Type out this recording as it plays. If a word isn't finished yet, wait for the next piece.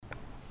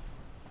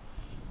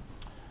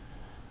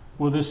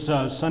Well, this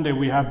Sunday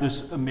we have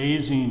this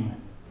amazing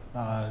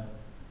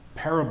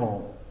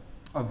parable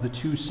of the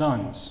two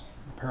sons,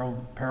 the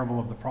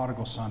parable of the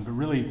prodigal son, but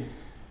really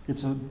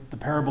it's the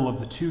parable of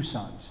the two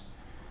sons.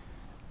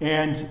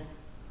 And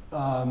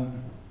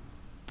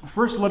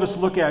first let us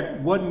look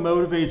at what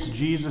motivates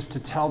Jesus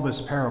to tell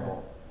this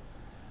parable.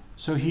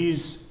 So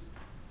he's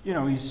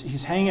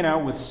hanging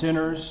out with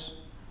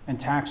sinners and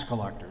tax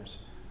collectors.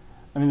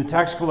 I mean, the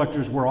tax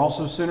collectors were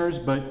also sinners,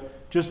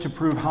 but just to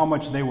prove how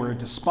much they were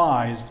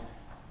despised,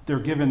 they're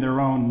given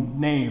their own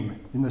name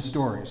in the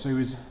story. So he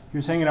was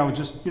hanging out with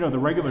just, the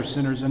regular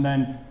sinners and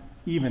then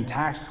even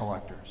tax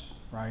collectors,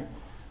 right?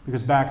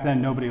 Because back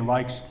then nobody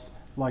liked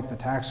the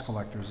tax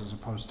collectors as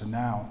opposed to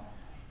now.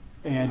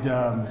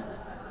 And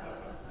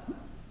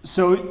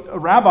so a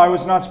rabbi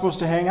was not supposed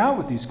to hang out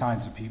with these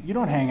kinds of people. You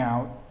don't hang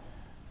out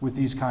with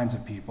these kinds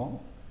of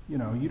people.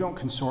 You don't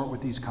consort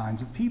with these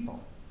kinds of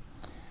people.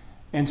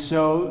 And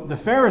so the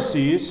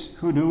Pharisees,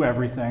 who knew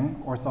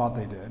everything, or thought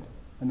they did,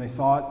 and they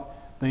thought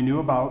they knew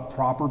about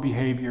proper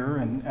behavior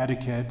and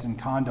etiquette and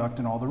conduct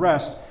and all the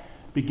rest,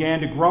 began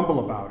to grumble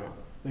about it.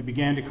 They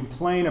began to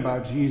complain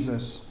about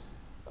Jesus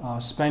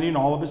spending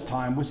all of his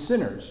time with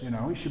sinners.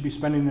 He should be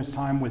spending his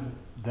time with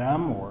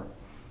them or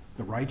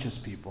the righteous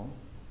people.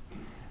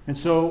 And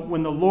so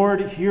when the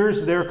Lord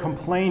hears their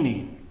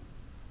complaining,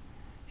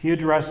 he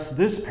addressed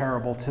this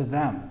parable to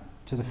them,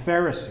 to the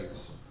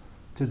Pharisees,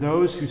 to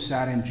those who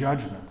sat in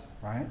judgment,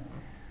 right?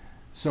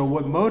 So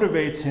what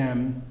motivates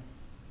him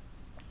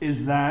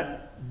is that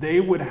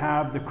they would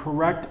have the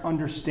correct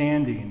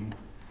understanding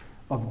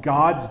of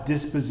God's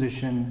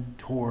disposition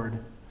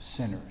toward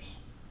sinners.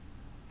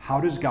 How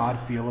does God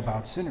feel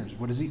about sinners?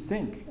 What does he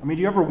think? I mean,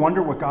 do you ever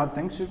wonder what God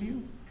thinks of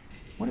you?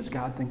 What does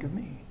God think of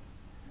me?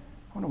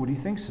 I wonder what he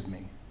thinks of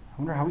me. I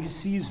wonder how he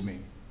sees me.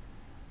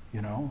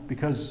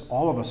 Because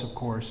all of us, of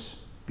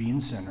course,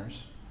 being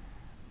sinners,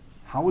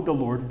 how would the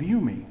Lord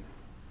view me?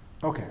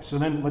 Okay, so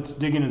then let's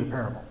dig into the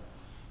parable.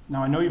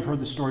 Now, I know you've heard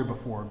the story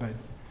before, but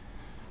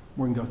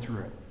we're going to go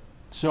through it.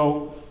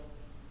 So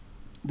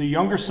the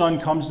younger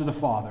son comes to the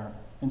father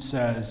and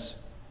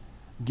says,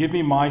 "Give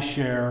me my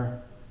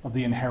share of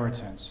the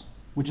inheritance,"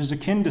 which is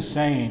akin to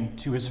saying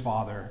to his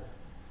father,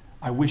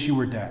 "I wish you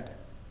were dead."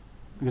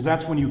 Because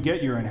that's when you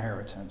get your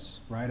inheritance,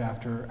 right,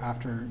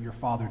 after your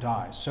father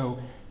dies. So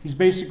he's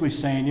basically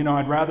saying,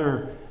 I'd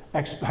rather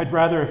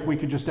if we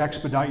could just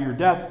expedite your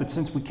death, but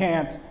since we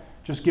can't,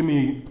 just give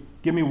me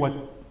what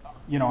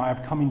I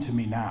have coming to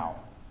me now.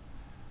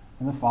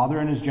 And the father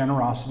in his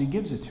generosity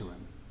gives it to him.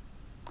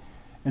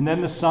 And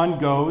then the son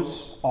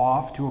goes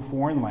off to a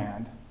foreign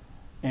land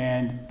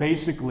and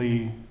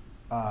basically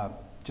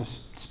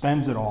just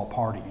spends it all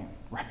partying,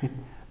 right? I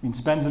mean,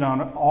 spends it on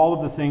all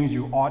of the things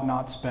you ought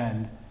not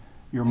spend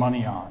your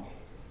money on.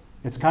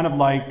 It's kind of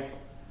like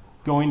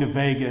going to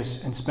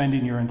Vegas and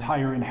spending your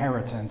entire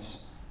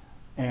inheritance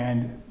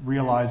and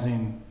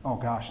realizing, oh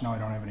gosh, now I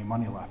don't have any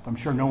money left. I'm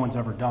sure no one's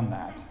ever done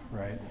that,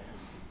 right?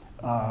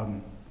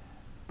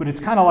 But it's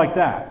kind of like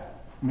that.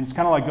 I mean, it's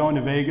kind of like going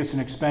to Vegas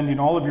and expending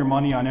all of your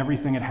money on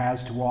everything it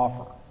has to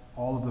offer,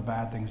 all of the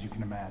bad things you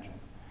can imagine.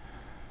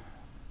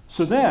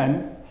 So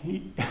then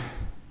he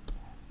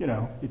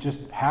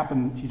just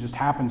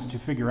happens to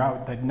figure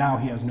out that now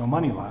he has no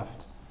money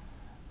left.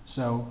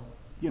 So,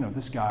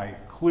 this guy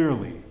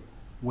clearly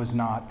was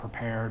not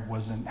prepared,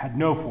 had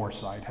no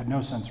foresight, had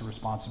no sense of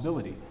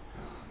responsibility.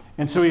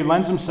 And so he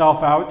lends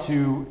himself out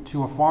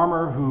to a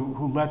farmer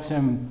who lets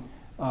him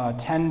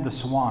tend the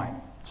swine.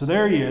 So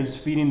there he is,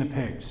 feeding the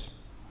pigs.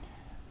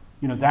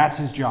 That's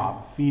his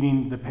job,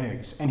 feeding the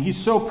pigs. And he's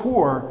so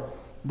poor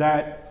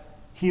that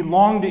he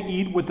longed to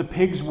eat what the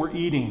pigs were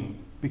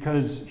eating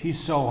because he's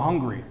so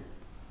hungry.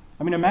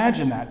 I mean,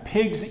 imagine that.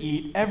 Pigs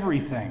eat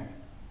everything.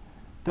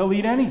 They'll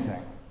eat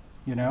anything,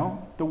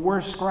 the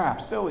worst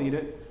scraps, they'll eat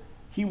it.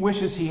 He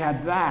wishes he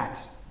had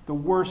that, the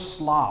worst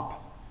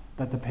slop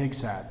that the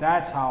pigs had.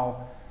 That's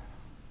how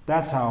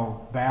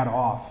bad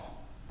off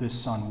this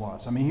son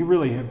was. I mean, he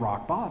really hit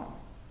rock bottom,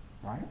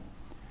 right?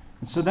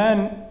 And so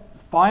then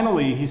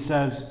finally he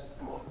says,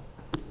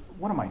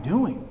 what am I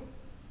doing?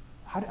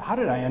 How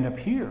did I end up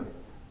here,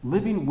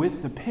 living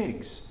with the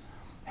pigs?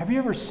 Have you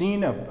ever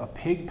seen a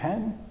pig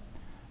pen?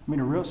 I mean,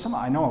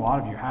 I know a lot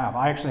of you have.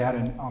 I actually had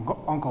an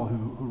uncle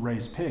who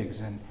raised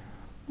pigs, and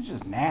it's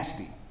just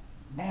nasty.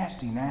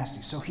 Nasty,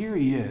 nasty. So here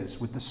he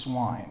is with the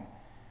swine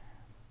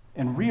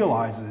and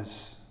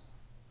realizes,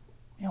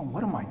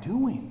 what am I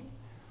doing?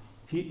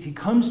 He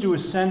comes to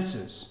his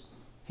senses.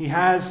 He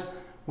has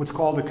what's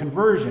called a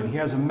conversion. He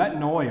has a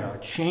metanoia, a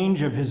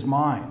change of his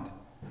mind,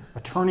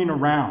 a turning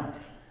around.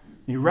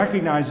 He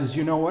recognizes,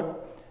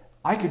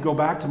 I could go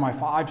back to my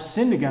father. I've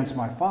sinned against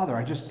my father.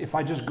 If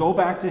I just go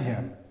back to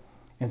him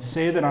and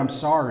say that I'm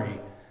sorry,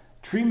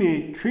 treat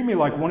me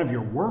like one of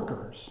your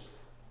workers.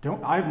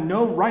 I have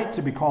no right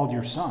to be called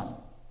your son.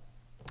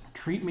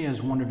 Treat me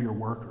as one of your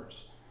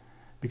workers.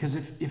 Because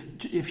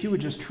if he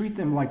would just treat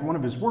them like one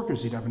of his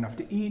workers, he'd have enough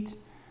to eat,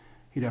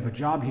 he'd have a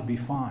job, he'd be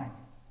fine.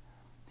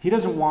 He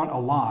doesn't want a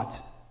lot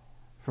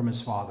from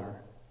his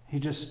father. He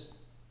just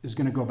is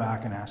going to go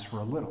back and ask for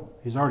a little.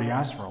 He's already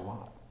asked for a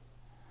lot.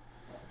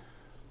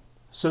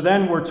 So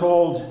then we're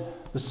told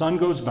the son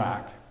goes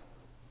back,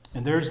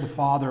 and there's the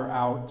father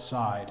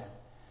outside,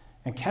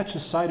 and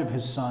catches sight of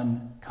his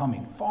son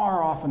coming,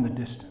 far off in the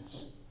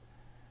distance.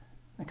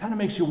 It kind of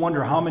makes you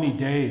wonder how many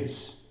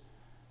days,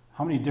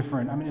 how many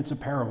different, it's a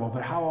parable,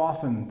 but how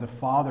often the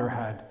father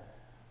had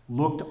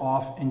looked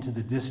off into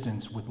the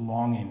distance with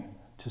longing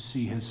to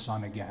see his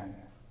son again,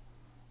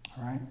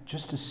 all right?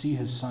 Just to see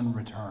his son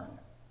return.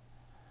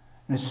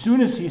 And as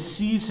soon as he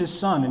sees his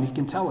son, and he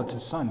can tell it's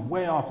his son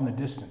way off in the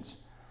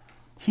distance,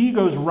 he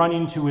goes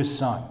running to his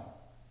son.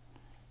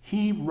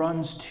 He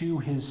runs to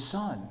his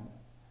son.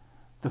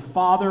 The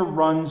father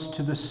runs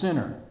to the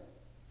sinner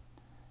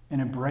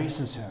and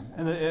embraces him.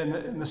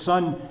 And the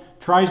son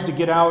tries to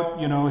get out,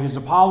 his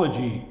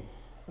apology.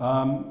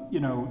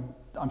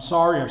 I'm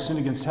sorry, I've sinned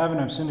against heaven,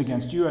 I've sinned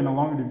against you, I no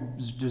longer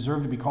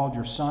deserve to be called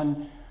your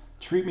son.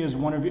 Treat me as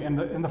one of you.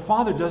 And the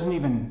father doesn't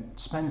even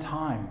spend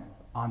time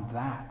on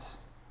that.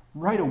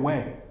 Right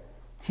away,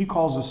 he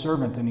calls a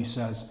servant and he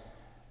says,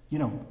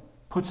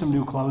 put some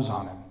new clothes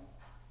on him.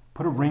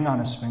 Put a ring on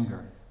his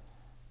finger.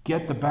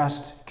 Get the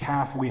best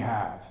calf we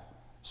have.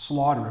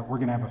 Slaughter it. We're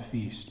going to have a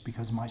feast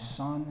because my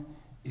son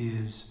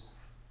is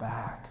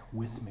back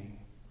with me.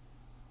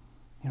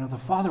 The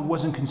father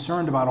wasn't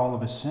concerned about all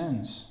of his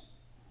sins.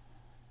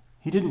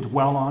 He didn't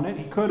dwell on it.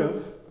 He could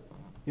have.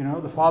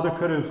 The father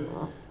could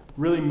have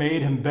really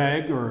made him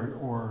beg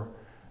or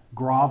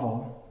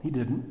grovel. He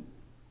didn't.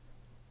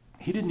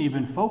 He didn't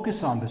even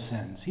focus on the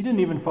sins. He didn't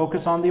even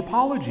focus on the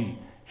apology.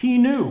 He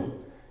knew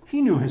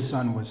his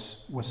son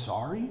was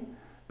sorry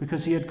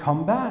because he had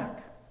come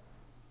back.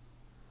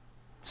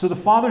 So the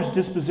father's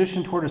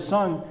disposition toward his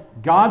son,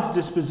 God's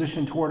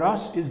disposition toward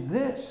us is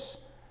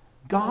this.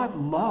 God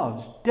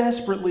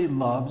desperately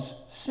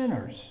loves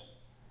sinners.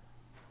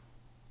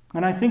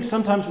 And I think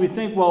sometimes we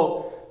think,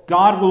 well,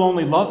 God will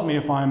only love me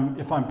if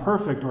I'm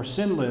perfect or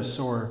sinless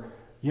or,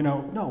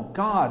 no,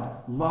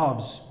 God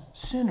loves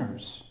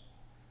sinners.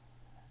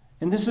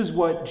 And this is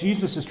what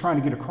Jesus is trying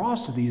to get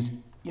across to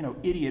these,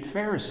 idiot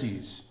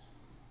Pharisees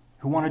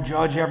who want to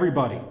judge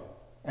everybody.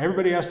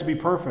 Everybody has to be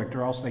perfect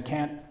or else they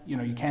can't,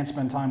 you can't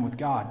spend time with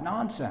God.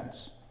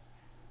 Nonsense.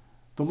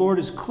 The Lord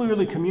is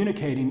clearly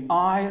communicating,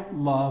 I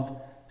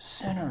love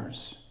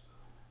sinners.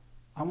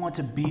 I want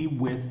to be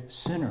with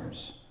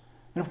sinners.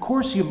 And of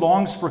course he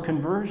longs for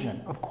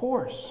conversion, of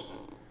course.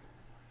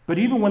 But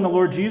even when the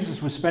Lord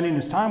Jesus was spending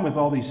his time with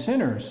all these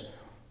sinners,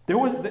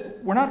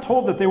 we're not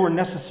told that they were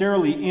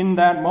necessarily in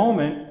that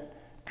moment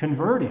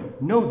converting.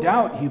 No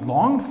doubt he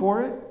longed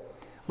for it,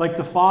 like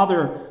the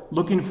father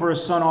looking for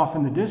his son off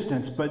in the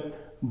distance.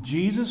 But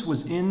Jesus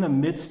was in the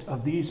midst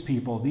of these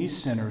people, these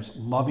sinners,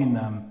 loving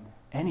them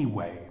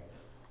anyway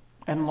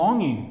and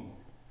longing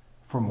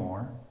for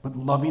more, but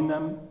loving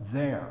them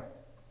there.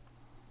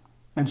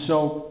 And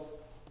so,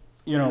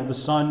 the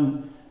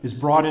son is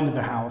brought into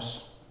the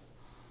house,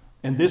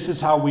 and this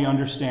is how we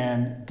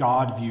understand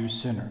God views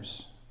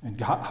sinners. And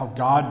how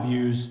God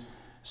views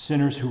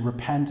sinners who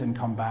repent and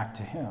come back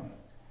to him.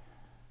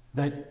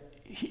 That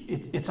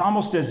it's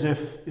almost as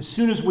if as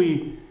soon as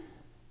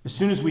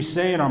we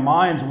say in our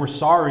minds we're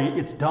sorry,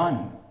 it's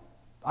done.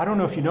 I don't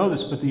know if you know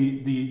this, but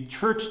the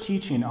church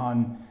teaching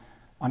on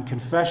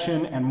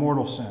confession and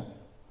mortal sin.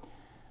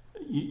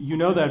 You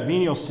know that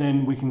venial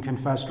sin we can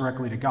confess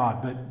directly to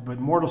God, but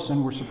mortal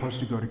sin we're supposed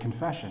to go to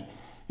confession.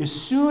 As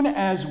soon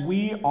as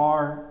we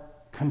are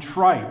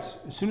contrite,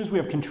 as soon as we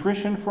have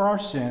contrition for our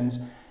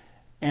sins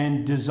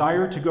and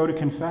desire to go to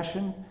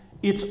confession,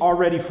 it's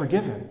already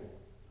forgiven.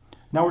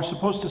 Now we're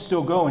supposed to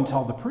still go and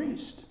tell the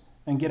priest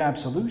and get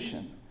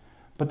absolution.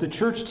 But the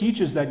church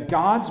teaches that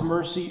God's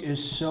mercy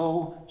is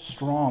so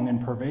strong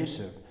and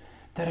pervasive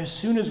that as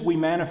soon as we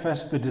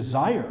manifest the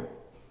desire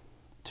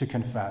to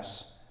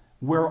confess,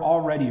 we're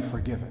already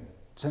forgiven.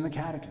 It's in the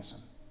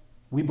Catechism.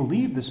 We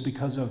believe this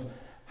because of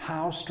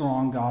how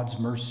strong God's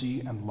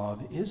mercy and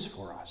love is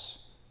for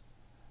us.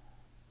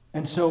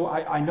 And so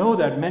I know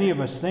that many of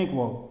us think,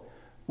 well,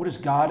 what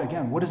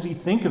does he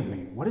think of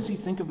me? What does he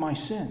think of my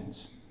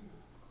sins?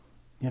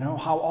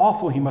 How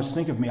awful he must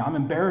think of me. I'm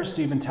embarrassed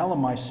to even tell him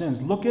my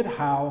sins. Look at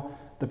how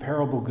the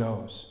parable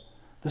goes.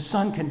 The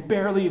son can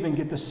barely even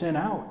get the sin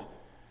out.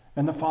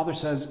 And the father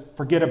says,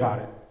 forget about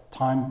it.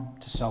 Time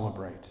to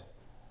celebrate.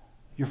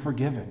 You're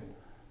forgiven.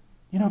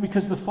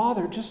 Because the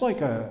father, just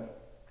like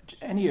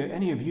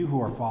any of you who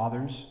are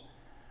fathers,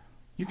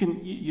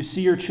 you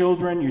see your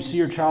children, you see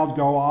your child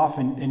go off,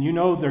 and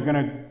they're going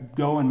to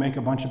go and make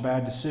a bunch of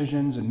bad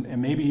decisions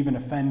and maybe even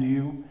offend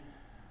you.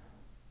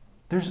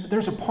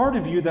 There's a part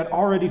of you that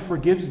already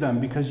forgives them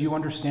because you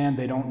understand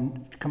they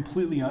don't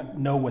completely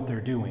know what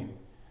they're doing.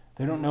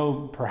 They don't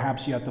know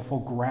perhaps yet the full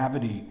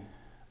gravity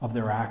of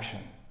their action.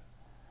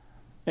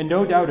 And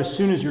no doubt as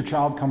soon as your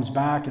child comes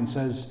back and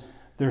says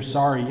they're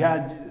sorry,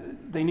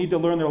 they need to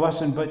learn their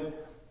lesson,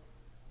 but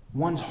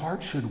one's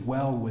heart should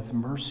well with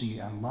mercy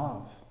and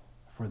love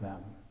for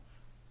them.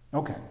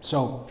 Okay,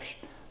 so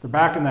they're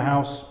back in the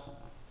house.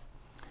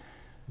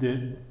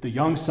 The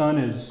young son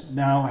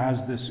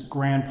has this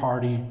grand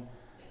party.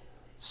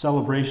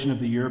 celebration of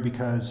the year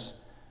because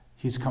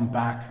he's come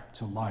back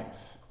to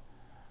life.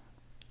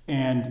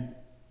 And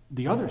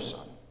the other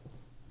son,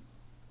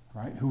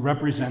 right, who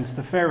represents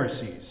the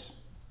Pharisees,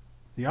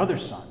 the other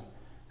son,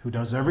 who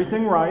does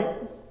everything right,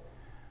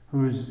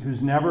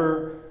 who's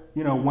never,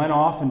 went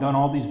off and done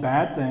all these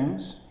bad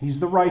things.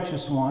 He's the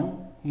righteous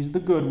one. He's the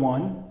good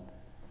one,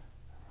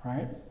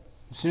 right?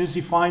 As soon as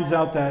he finds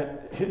out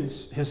that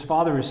his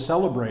father is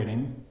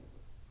celebrating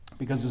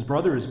because his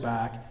brother is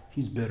back,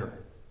 he's bitter.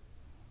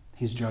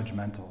 He's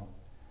judgmental.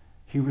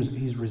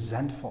 He's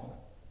resentful.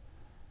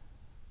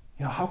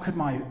 How could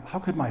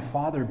my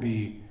father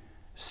be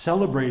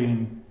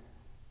celebrating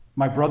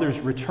my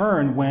brother's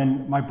return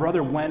when my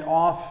brother went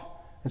off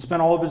and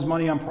spent all of his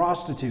money on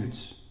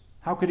prostitutes?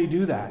 How could he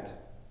do that?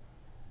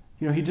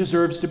 He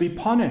deserves to be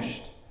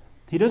punished.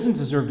 He doesn't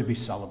deserve to be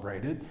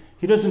celebrated.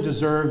 He doesn't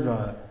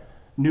deserve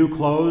new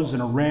clothes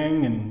and a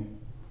ring and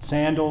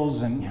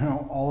sandals and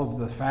all of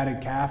the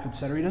fatted calf,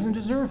 etc. He doesn't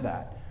deserve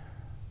that.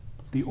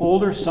 The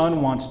older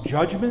son wants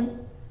judgment,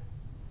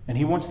 and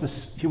he wants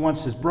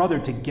his brother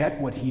to get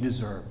what he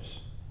deserves.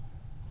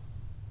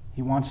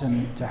 He wants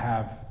him to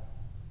have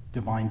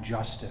divine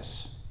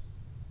justice.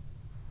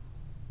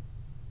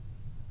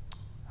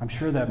 I'm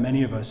sure that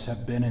many of us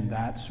have been in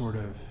that sort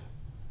of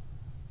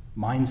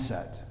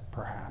mindset,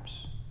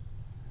 perhaps.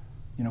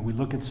 We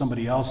look at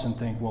somebody else and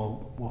think,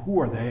 well,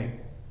 who are they?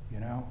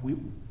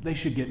 They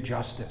should get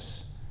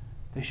justice.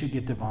 They should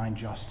get divine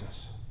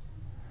justice.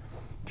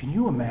 Can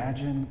you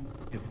imagine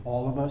if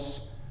all of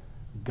us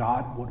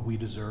got what we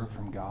deserve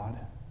from God?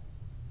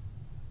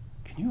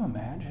 Can you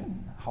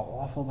imagine how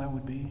awful that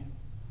would be?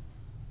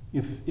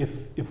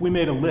 If we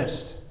made a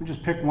list, we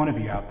just pick one of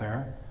you out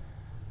there,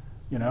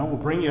 we'll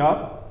bring you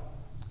up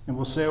and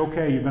we'll say,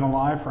 okay, you've been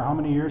alive for how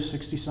many years?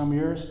 60 some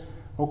years?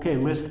 Okay,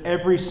 list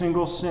every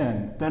single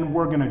sin, then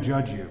we're going to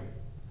judge you.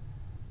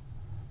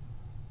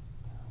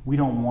 We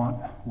don't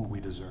want what we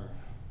deserve.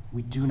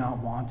 We do not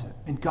want it.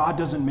 And God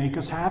doesn't make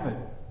us have it.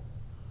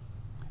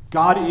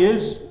 God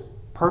is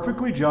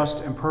perfectly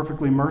just and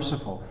perfectly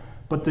merciful,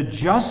 but the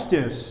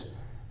justice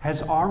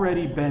has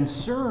already been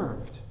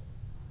served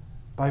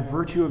by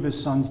virtue of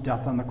his son's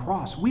death on the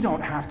cross. We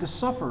don't have to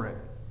suffer it.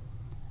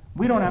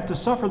 We don't have to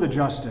suffer the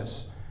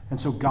justice.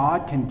 And so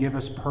God can give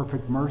us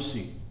perfect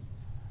mercy.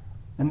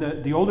 And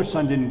the older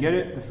son didn't get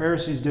it. The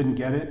Pharisees didn't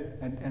get it.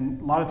 And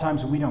a lot of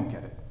times we don't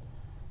get it.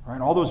 Right?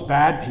 All those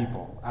bad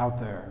people out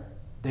there,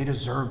 they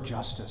deserve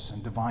justice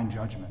and divine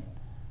judgment.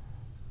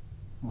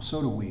 Well,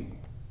 so do we.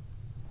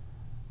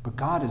 But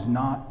God is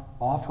not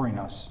offering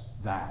us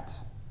that.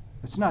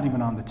 It's not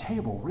even on the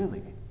table,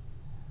 really.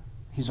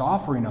 He's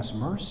offering us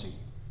mercy.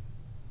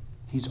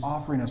 He's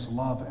offering us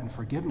love and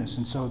forgiveness.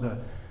 And so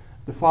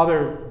the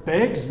father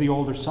begs the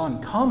older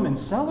son, come and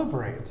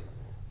celebrate.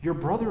 Your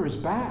brother is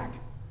back.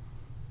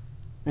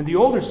 And the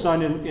older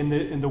son,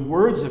 in the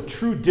words of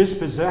true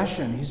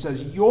dispossession, he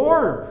says,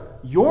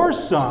 your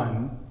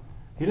son.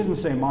 He doesn't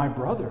say my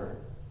brother.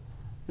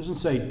 He doesn't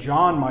say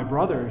John, my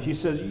brother. He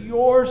says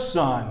your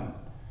son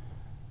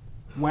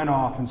went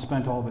off and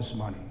spent all this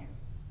money.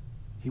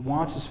 He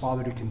wants his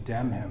father to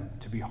condemn him,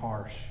 to be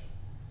harsh.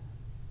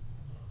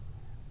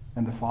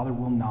 And the father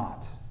will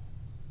not.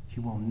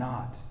 He will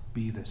not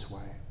be this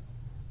way.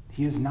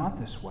 He is not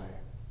this way.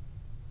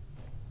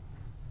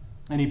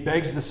 And he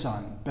begs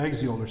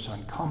the older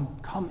son,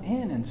 come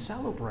in and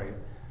celebrate.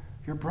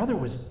 Your brother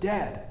was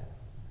dead.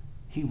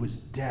 He was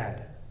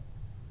dead.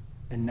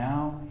 And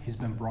now he's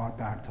been brought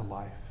back to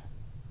life.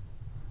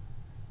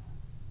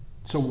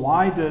 So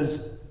why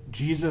does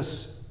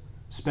Jesus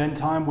spend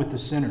time with the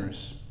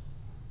sinners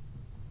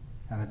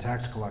and the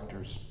tax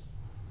collectors?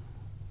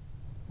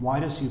 Why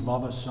does he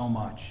love us so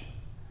much?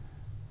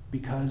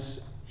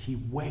 Because he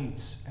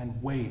waits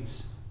and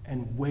waits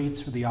and waits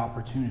for the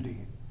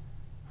opportunity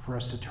for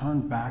us to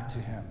turn back to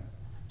him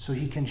so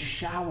he can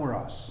shower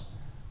us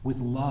with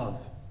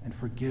love and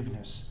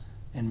forgiveness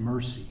and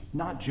mercy,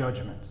 not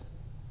judgment,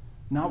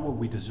 not what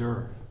we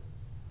deserve,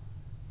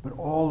 but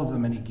all of the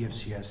many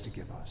gifts he has to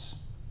give us.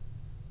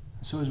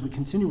 And so as we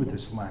continue with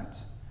this Lent,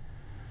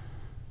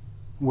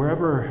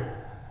 wherever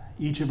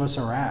each of us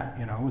are at,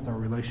 with our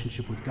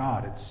relationship with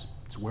God, it's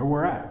where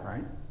we're at,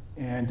 right?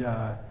 And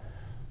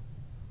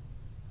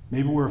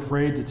maybe we're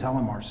afraid to tell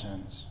him our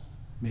sins.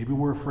 Maybe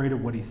we're afraid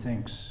of what he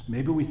thinks.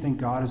 Maybe we think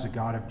God is a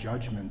God of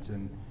judgment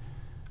and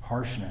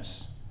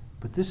harshness.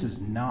 But this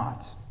is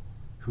not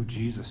who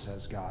Jesus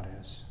says God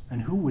is.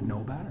 And who would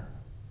know better?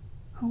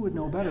 Who would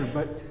know better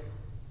but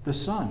the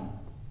Son,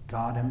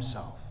 God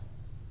himself?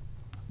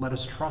 Let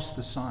us trust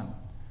the Son.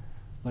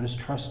 Let us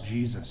trust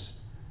Jesus,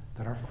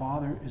 that our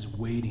Father is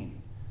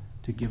waiting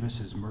to give us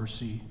his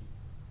mercy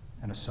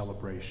and a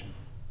celebration.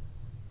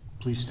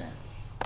 Please stand.